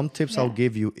 So some tips I'll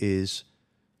give you is,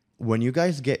 when you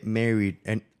guys get married,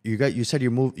 and you said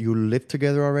you live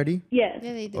together already? Yes.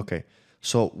 Yeah, they do. Okay.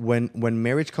 So when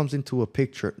marriage comes into a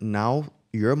picture, now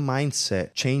your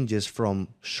mindset changes from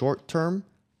short term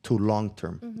to long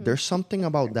term. There's something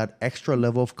about that extra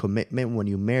level of commitment when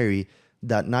you marry,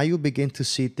 that now you begin to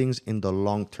see things in the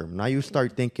long term. Now you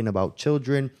start thinking about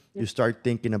children. You start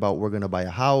thinking about, we're going to buy a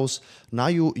house. Now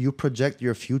you project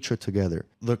your future together.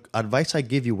 The advice I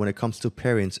give you when it comes to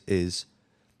parents is,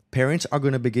 parents are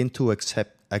going to begin to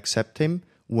accept him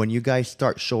when you guys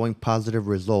start showing positive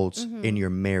results in your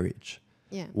marriage.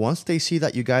 Yeah. Once they see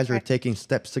that you guys are taking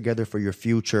steps together for your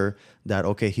future, that,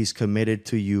 okay, he's committed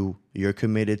to you, you're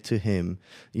committed to him,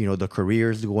 you know, the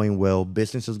career is going well,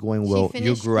 business is going well,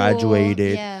 you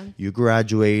graduated,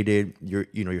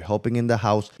 you're helping in the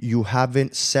house, you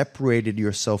haven't separated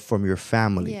yourself from your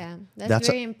family. Yeah, that's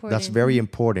very important. That's very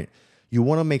important. You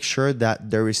want to make sure that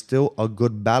there is still a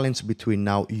good balance between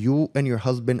now you and your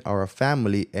husband are a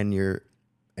family,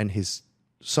 and his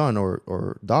son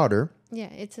or daughter. Yeah,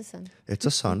 it's a son. It's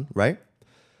a son, right?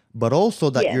 But also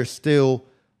that you're still,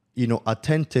 you know,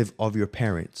 attentive of your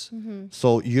parents. Mm-hmm.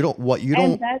 So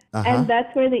and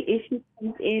that's where the issue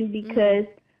comes in, because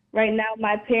right now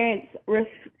my parents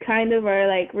kind of are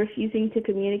like refusing to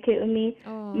communicate with me.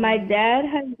 Oh. My dad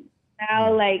has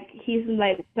now he's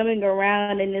like coming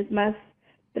around and is más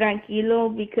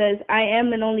tranquilo, because I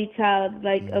am an only child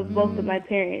of both of my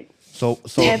parents. So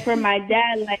and for my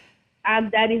dad,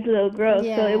 I'm daddy's little girl,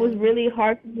 so it was really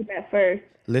hard for him at first.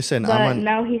 Listen, but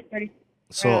now he's starting.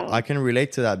 So I can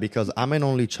relate to that, because I'm an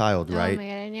only child, right? Oh my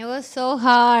God, and it was so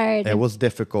hard. It was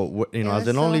difficult. You know, as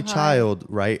an only child,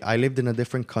 right? I lived in a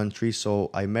different country,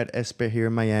 so I met Espe here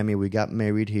in Miami. We got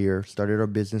married here, started our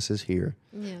businesses here.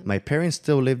 Yeah. My parents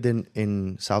still lived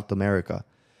in South America.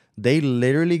 They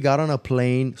literally got on a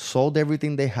plane, sold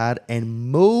everything they had,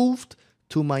 and moved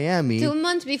to Miami 2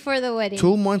 months before the wedding.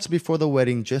 2 months before the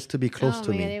wedding, just to be close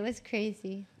to me. Oh my God, it was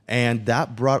crazy. And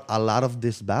that brought a lot of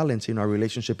disbalance in our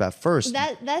relationship at first.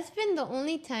 That's been the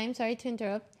only time, sorry to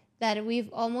interrupt, that we've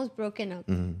almost broken up.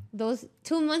 Mm-hmm. Those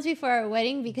 2 months before our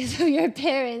wedding, because of your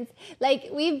parents. Like,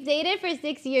 we've dated for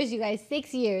 6 years, you guys,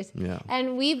 6 years. Yeah.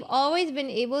 And we've always been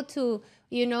able to,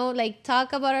 you know, like,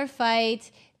 talk about our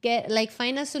fights,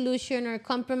 find a solution or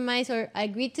compromise or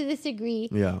agree to disagree.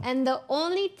 Yeah. And the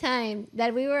only time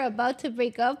that we were about to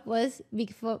break up was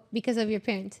because of your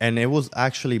parents. And it was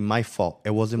actually my fault.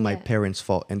 It wasn't my parents'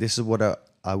 fault. And this is what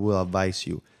I will advise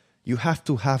you. You have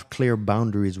to have clear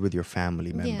boundaries with your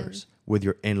family members, with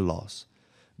your in-laws,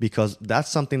 because that's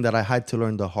something that I had to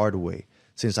learn the hard way.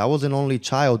 Since I was an only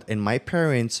child, and my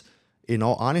parents, in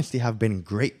all honesty, have been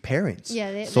great parents.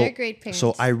 Yeah, they're great parents.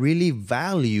 So I really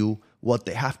value what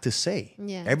they have to say.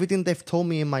 Yeah. Everything they've told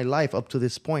me in my life up to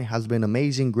this point has been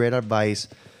amazing, great advice,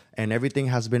 and everything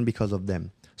has been because of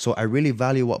them. So I really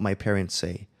value what my parents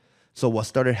say. So what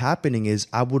started happening is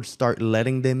I would start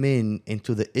letting them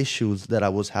into the issues that I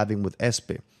was having with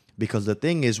Espe. Because the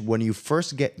thing is, when you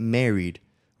first get married,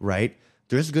 right,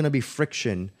 there's going to be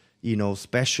friction, you know,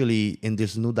 especially in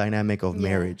this new dynamic of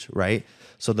marriage, right?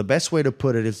 So the best way to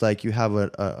put it is like you have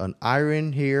an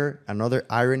iron here, another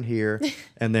iron here,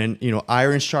 and then, you know,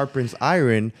 iron sharpens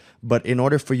iron. But in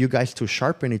order for you guys to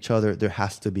sharpen each other, there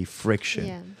has to be friction.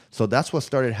 Yeah. So that's what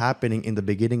started happening in the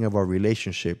beginning of our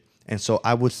relationship. And so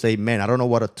I would say, man, I don't know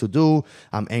what to do.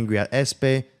 I'm angry at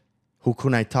Espe. Who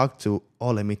can I talk to?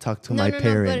 Oh, let me talk to my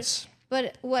parents.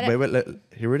 But what? Wait,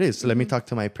 here it is. Mm-hmm. Let me talk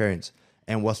to my parents.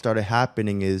 And what started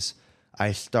happening is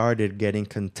I started getting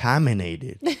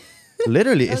contaminated.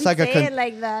 Literally, it's like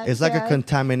a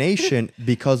contamination,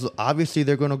 because obviously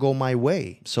they're gonna go my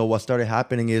way. So what started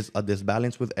happening is a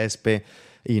disbalance with Espe,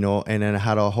 you know, and then I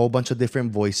had a whole bunch of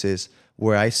different voices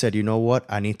where I said, you know what,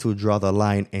 I need to draw the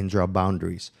line and draw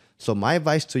boundaries. So my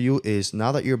advice to you is,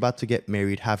 now that you're about to get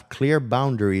married, have clear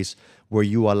boundaries where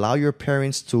you allow your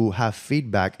parents to have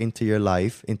feedback into your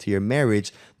life, into your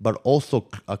marriage, but also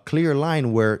a clear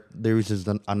line where there is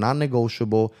a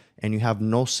non-negotiable and you have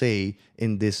no say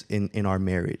in this in our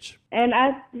marriage. And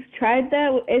I've tried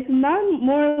that. It's not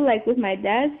more like with my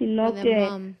dad, sino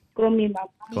que con mi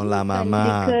mamá. Con la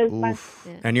mamá.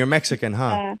 And you're Mexican,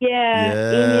 huh?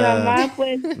 Yeah. Y mi mamá,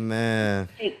 pues, man,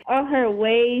 all her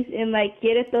ways, and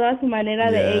quiere toda su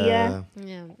manera de ella.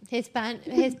 Yeah. Hispanic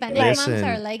moms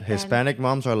are like that. Hispanic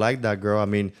moms are like that, girl. I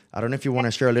mean, I don't know if you want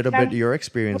to share a little bit your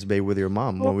experience, babe, with your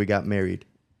mom when we got married.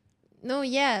 No,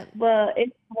 yeah. But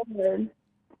it's hard.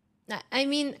 I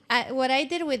mean, what I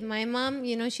did with my mom,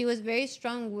 you know, she was very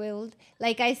strong-willed.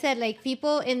 Like I said, like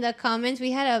people in the comments,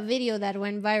 we had a video that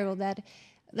went viral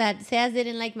that says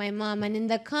didn't like my mom. And in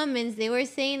the comments, they were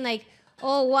saying like,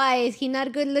 oh, why? Is he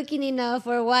not good looking enough?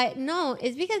 Or why? No,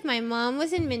 it's because my mom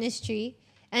was in ministry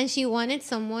and she wanted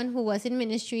someone who was in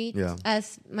ministry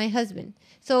as my husband.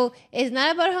 So it's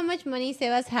not about how much money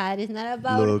Sebas had. It's not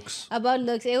about looks.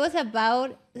 It was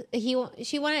about,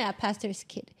 she wanted a pastor's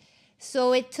kid.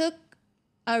 So it took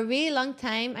a really long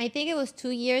time. I think it was 2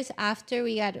 years after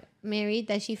we got married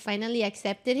that she finally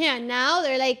accepted him. And now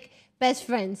they're like best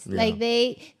friends. Yeah. Like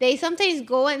they sometimes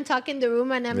go and talk in the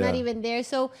room and I'm not even there.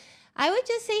 So I would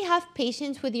just say have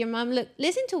patience with your mom. Look,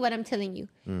 listen to what I'm telling you.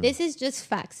 This is just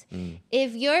facts.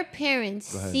 If your parents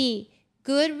see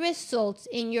good results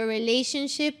in your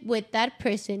relationship with that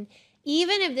person,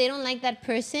 even if they don't like that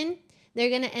person, they're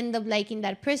gonna end up liking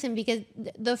that person because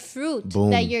the fruit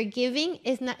that you're giving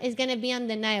is gonna be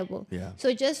undeniable. Yeah.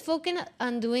 So just focus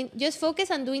on doing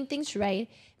things right.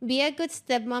 Be a good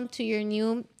stepmom to your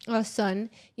new son.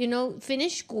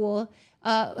 Finish school.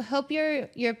 Help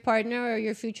your partner or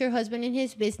your future husband in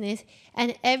his business,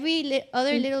 and every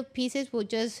other little pieces will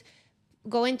just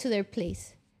go into their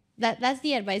place. That's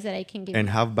the advice that I can give. And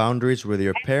have boundaries with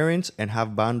your parents, and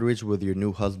have boundaries with your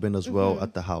new husband as well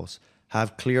at the house.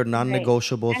 Have clear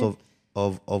non-negotiables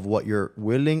of what you're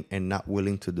willing and not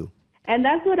willing to do. And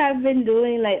that's what I've been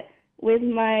doing, like with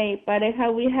my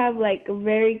pareja. We have like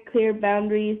very clear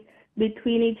boundaries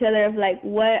between each other of like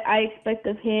what I expect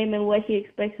of him and what he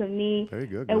expects of me. Very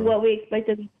good, and what we expect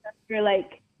of each other,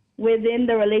 like within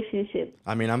the relationship.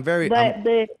 I mean,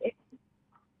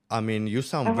 you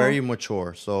sound very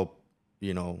mature, so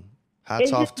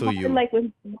hats off to you. Like with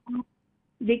mom,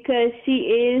 because she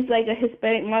is like a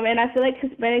Hispanic mom, and I feel like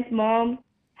Hispanic moms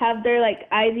have their like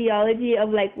ideology of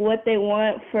like what they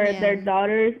want for their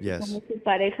daughters. Yes.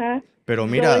 Pareja. Pero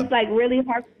mira, so it's like really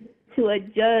hard to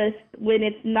adjust when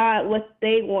it's not what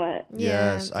they want.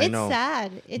 Yes, I know.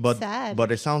 It's sad.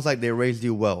 But it sounds like they raised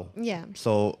you well. Yeah.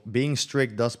 So being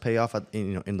strict does pay off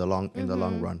in the long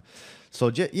run. So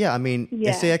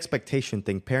it's the expectation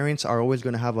thing. Parents are always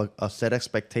going to have a set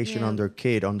expectation on their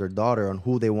kid, on their daughter, on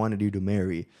who they wanted you to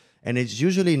marry. And it's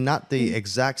usually not the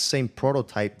exact same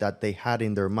prototype that they had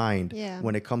in their mind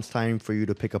when it comes time for you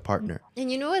to pick a partner. And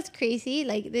you know what's crazy?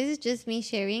 Like, this is just me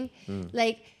sharing.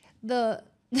 Like, the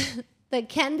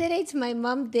candidates my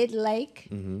mom did like,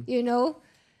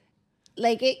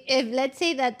 like if let's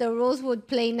say that the roles would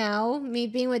play now, me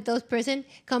being with those person,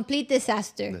 complete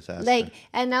disaster. Like,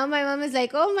 and now my mom is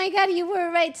like, oh my God, you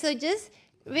were right. So just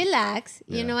relax.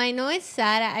 I know it's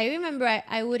sad. I remember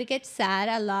I would get sad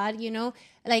a lot,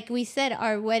 like we said,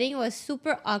 our wedding was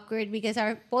super awkward because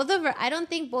I don't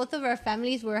think both of our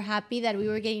families were happy that we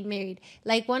were getting married.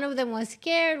 Like, one of them was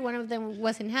scared, one of them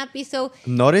wasn't happy. So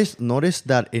notice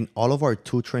that in all of our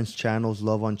Two Trends channels,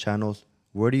 Love on channels,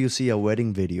 where do you see a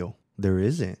wedding video? There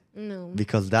isn't. No.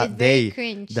 Because that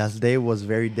day was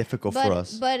very difficult for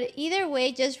us. But either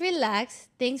way, just relax.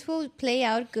 Things will play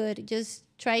out good. Just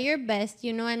try your best,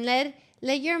 and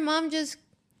let your mom just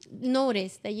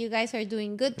notice that you guys are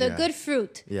doing good. The good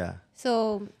fruit. Yeah.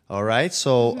 So. All right.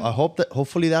 So I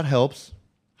hopefully that helps.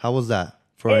 How was that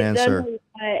for an answer?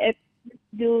 I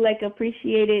do like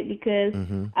appreciate it because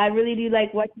I really do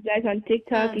like watch you guys on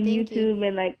TikTok and YouTube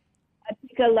and like I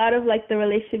think a lot of like the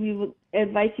relationship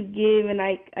advice you give, and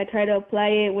I try to apply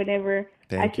it whenever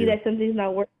I see that something's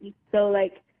not working. So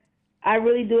like I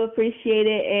really do appreciate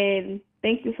it, and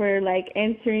thank you for like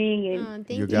answering. And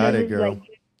you got it, girl.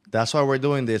 That's why we're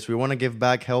doing this. We want to give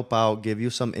back, help out, give you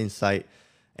some insight.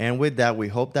 And with that, we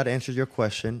hope that answers your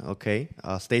question. Okay.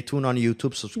 Stay tuned on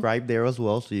YouTube. Subscribe there as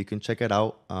well so you can check it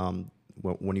out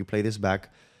when you play this back.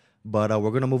 But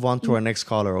we're going to move on to our next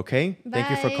caller. Okay. Bye.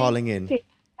 Thank you for calling in. Okay.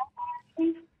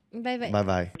 Bye-bye.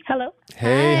 Bye-bye. Hello.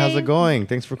 Hey, Hi. how's it going?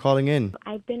 Thanks for calling in.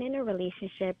 I've been in a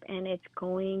relationship and it's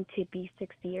going to be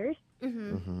 6 years.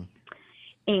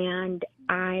 And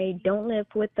I don't live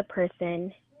with the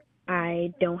person.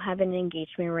 I don't have an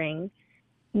engagement ring.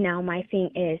 Now my thing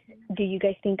is, do you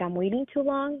guys think I'm waiting too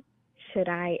long? Should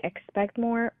I expect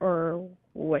more, or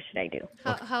what should I do?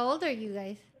 How old are you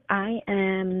guys? I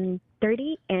am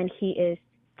 30 and he is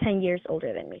 10 years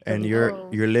older than me. And you're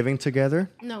living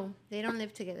together? No, they don't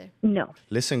live together. No.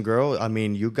 Listen, girl, I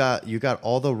mean, you got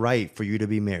all the right for you to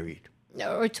be married.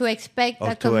 Or to expect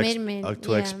a commitment.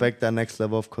 To expect that next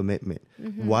level of commitment.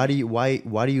 Why do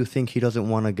you think he doesn't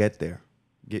want to get there?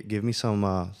 Give me some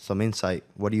insight.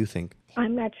 What do you think?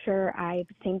 I'm not sure.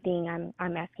 Same thing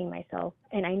I'm asking myself.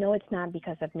 And I know it's not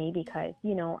because of me, because,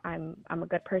 I'm a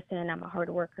good person, I'm a hard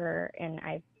worker, and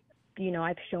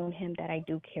I've shown him that I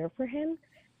do care for him.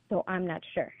 So I'm not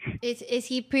sure. Is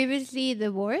he previously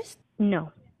divorced?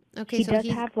 No. Okay, he so does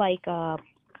have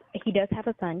he does have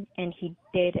a son, and he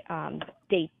did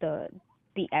date the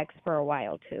ex for a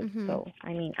while too. So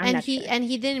I mean, I'm not sure. And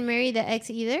he didn't marry the ex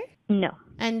either? No.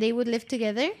 And they would live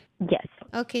together? Yes.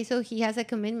 Okay, so he has a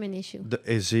commitment issue.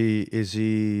 Is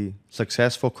he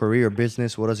successful, career,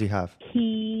 business? What does he have?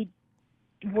 He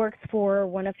works for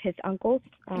one of his uncles.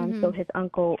 So his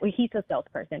uncle, he's a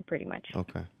salesperson pretty much.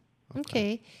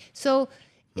 Okay. So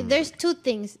there's two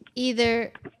things.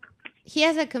 Either he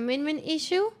has a commitment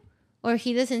issue, or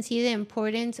he doesn't see the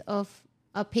importance of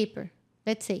a paper,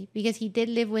 let's say, because he did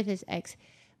live with his ex.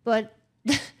 But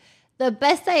the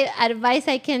best advice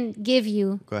I can give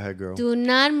you, go ahead, girl, do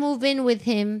not move in with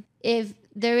him if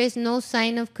there is no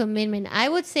sign of commitment. I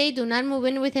would say do not move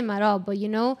in with him at all. But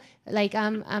like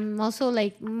I'm also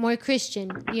like more Christian.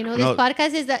 This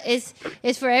podcast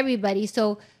is for everybody.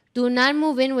 So do not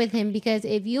move in with him, because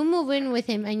if you move in with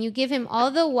him and you give him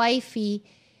all the wifey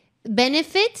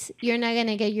benefits, you're not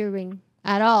gonna get your ring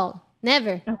at all.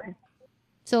 Never. Okay.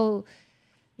 So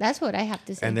that's what I have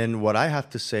to say. And then what I have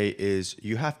to say is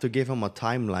you have to give him a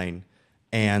timeline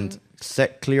and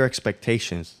set clear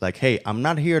expectations. Like, hey, I'm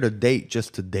not here to date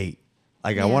just to date.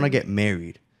 Like, I want to get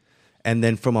married. And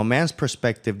then from a man's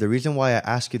perspective, the reason why I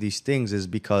ask you these things is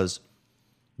because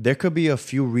there could be a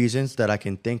few reasons that I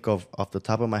can think of off the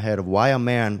top of my head of why a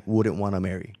man wouldn't want to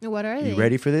marry. What are they? You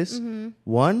ready for this?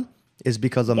 One is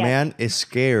because a man is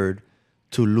scared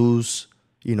to lose,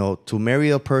 to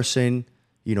marry a person.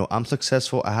 I'm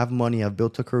successful, I have money, I've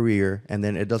built a career, and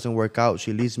then it doesn't work out.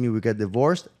 She leaves me, we get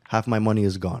divorced, half my money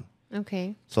is gone.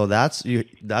 Okay. So that's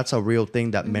a real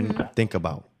thing that men think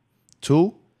about.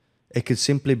 Two, it could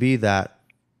simply be that,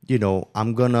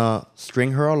 I'm going to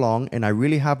string her along and I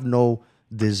really have no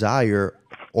desire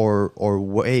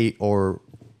or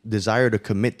desire to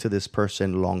commit to this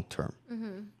person long term.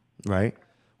 Right?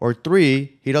 Or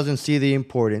three, he doesn't see the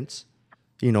importance.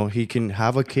 He can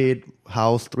have a kid,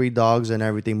 house, 3 dogs and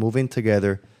everything, move in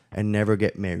together and never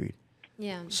get married.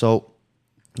 Yeah. So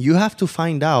you have to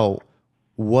find out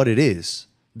what it is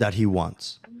that he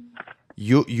wants.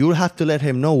 You have to let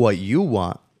him know what you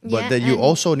want, but then you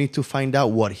also need to find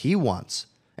out what he wants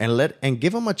and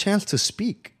give him a chance to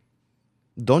speak.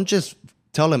 Don't just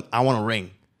tell him, I want a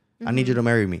ring. I need you to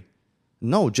marry me.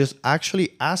 No, just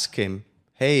actually ask him,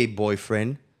 hey,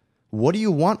 boyfriend, what do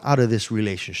you want out of this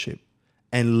relationship?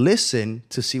 And listen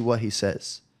to see what he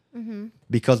says.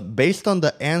 Because based on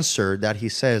the answer that he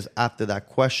says after that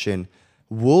question,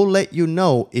 we'll let you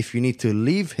know if you need to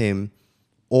leave him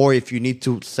or if you need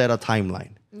to set a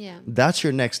timeline. Yeah. That's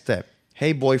your next step.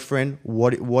 Hey, boyfriend,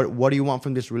 what do you want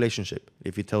from this relationship?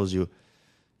 If he tells you,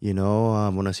 I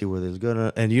want to see where this is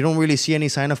going. And you don't really see any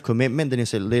sign of commitment, then you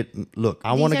say, look,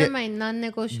 I want to get... These are my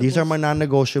non-negotiables. These are my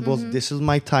non-negotiables. This is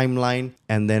my timeline.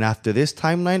 And then after this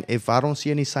timeline, if I don't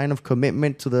see any sign of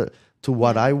commitment to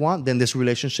what I want, then this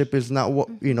relationship is not what,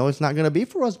 it's not going to be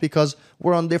for us because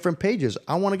we're on different pages.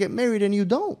 I want to get married and you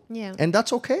don't. Yeah. And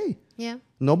that's okay. Yeah.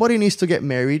 Nobody needs to get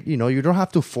married. You don't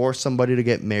have to force somebody to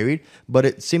get married, but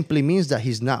it simply means that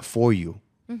he's not for you.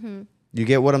 You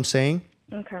get what I'm saying?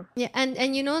 Okay. Yeah, and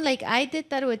like I did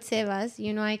that with Sebas.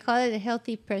 I call it a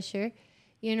healthy pressure.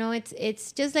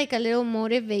 It's just like a little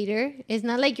motivator. It's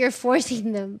not like you're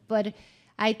forcing them, but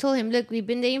I told him, look, we've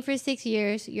been dating for 6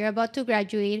 years. You're about to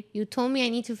graduate. You told me I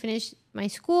need to finish my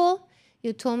school.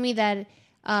 You told me that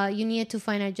you needed to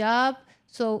find a job.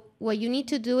 So what you need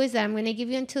to do is that I'm going to give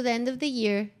you until the end of the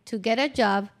year to get a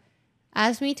job,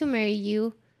 ask me to marry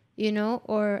you,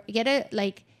 or get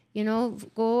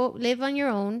go live on your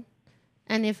own.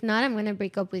 And if not, I'm going to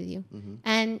break up with you.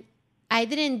 And I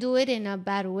didn't do it in a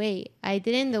bad way. I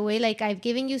did it in the way, like, I've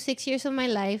given you 6 years of my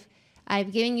life.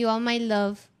 I've given you all my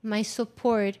love, my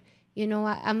support.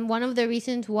 I'm one of the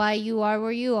reasons why you are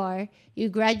where you are. You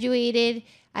graduated.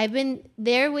 I've been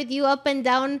there with you up and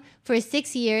down for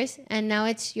 6 years. And now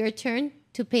it's your turn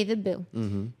to pay the bill.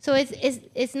 So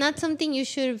it's not something you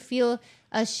should feel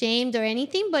ashamed or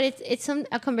anything, but it's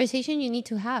a conversation you need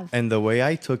to have. And the way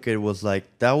I took it was like,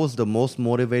 that was the most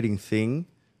motivating thing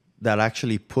that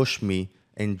actually pushed me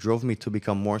and drove me to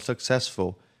become more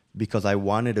successful because I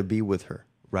wanted to be with her,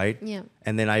 right? Yeah.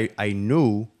 And then I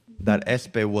knew that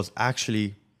Espe was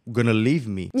actually gonna leave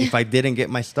me if I didn't get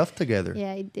my stuff together.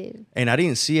 Yeah, I did. And I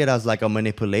didn't see it as like a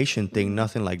manipulation thing,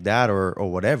 nothing like that or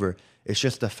whatever. It's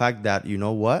just the fact that, you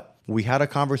know what? We had a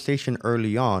conversation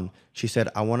early on. She said,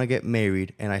 I want to get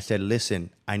married. And I said,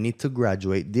 listen, I need to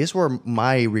graduate. These were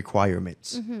my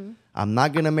requirements. I'm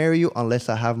not going to marry you unless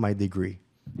I have my degree.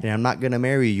 And I'm not going to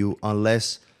marry you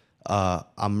unless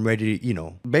I'm ready,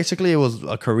 Basically, it was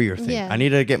a career thing. Yeah. I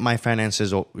needed to get my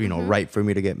finances, right for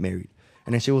me to get married.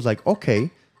 And then she was like,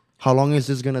 okay, how long is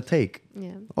this going to take?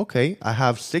 Yeah. Okay, I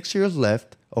have 6 years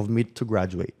left of me to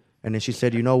graduate. And then she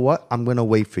said, you know what? I'm going to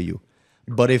wait for you.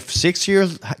 But if 6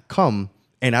 years come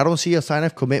and I don't see a sign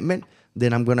of commitment,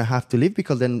 then I'm going to have to leave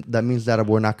because then that means that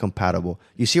we're not compatible.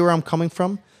 You see where I'm coming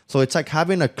from? So it's like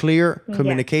having a clear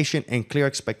communication and clear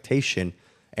expectation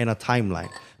and a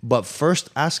timeline. But first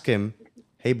ask him,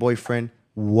 hey, boyfriend,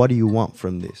 what do you want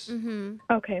from this?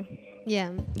 Okay.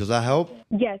 Yeah. Does that help?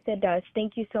 Yes, it does.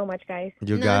 Thank you so much, guys.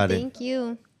 You got it. Thank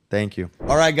you. Thank you.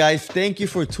 All right, guys. Thank you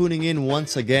for tuning in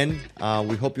once again.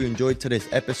 We hope you enjoyed today's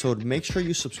episode. Make sure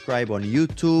you subscribe on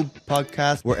YouTube,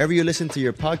 podcast, wherever you listen to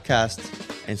your podcasts,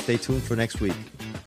 and stay tuned for next week.